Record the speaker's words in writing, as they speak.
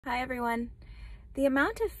Hi everyone. The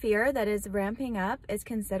amount of fear that is ramping up is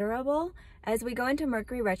considerable. As we go into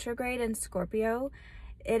Mercury retrograde in Scorpio,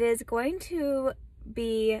 it is going to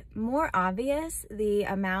be more obvious the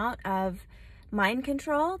amount of mind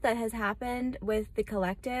control that has happened with the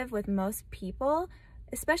collective, with most people,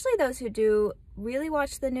 especially those who do really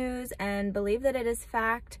watch the news and believe that it is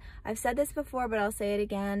fact. I've said this before, but I'll say it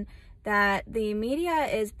again, that the media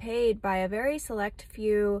is paid by a very select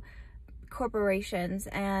few corporations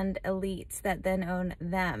and elites that then own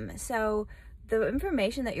them. So the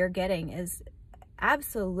information that you're getting is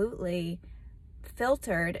absolutely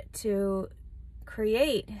filtered to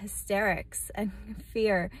create hysterics and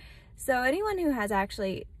fear. So anyone who has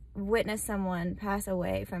actually witnessed someone pass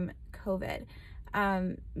away from COVID,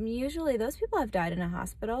 usually those people have died in a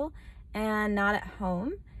hospital and not at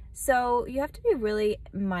home. So you have to be really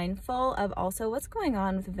mindful of also what's going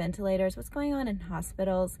on with ventilators, what's going on in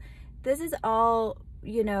hospitals. This is all,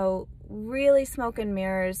 really smoke and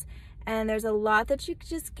mirrors, and there's a lot that you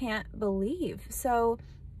just can't believe. So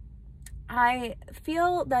I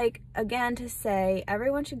feel like, again, to say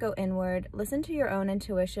everyone should go inward, listen to your own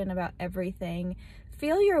intuition about everything,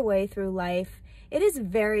 feel your way through life. It is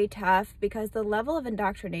very tough because the level of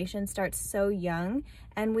indoctrination starts so young,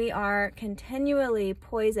 and we are continually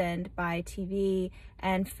poisoned by TV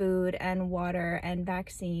and food and water and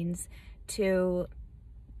vaccines to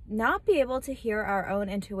not be able to hear our own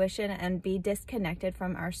intuition and be disconnected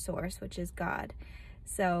from our source, which is God.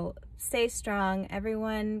 So stay strong,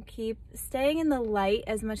 everyone. Keep staying in the light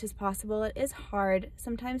as much as possible. It is hard.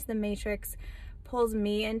 Sometimes the matrix pulls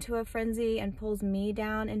me into a frenzy and pulls me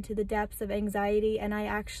down into the depths of anxiety, and I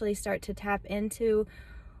actually start to tap into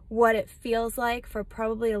what it feels like for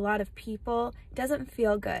probably a lot of people. It doesn't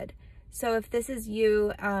feel good. So if this is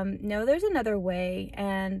you, know there's another way,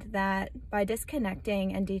 and that by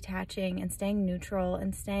disconnecting and detaching and staying neutral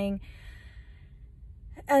and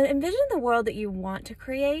envision the world that you want to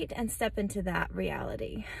create and step into that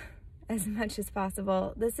reality as much as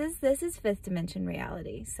possible. This is fifth dimension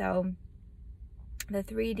reality. So the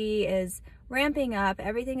 3D is ramping up.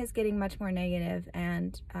 Everything is getting much more negative,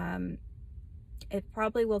 and it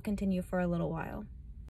probably will continue for a little while.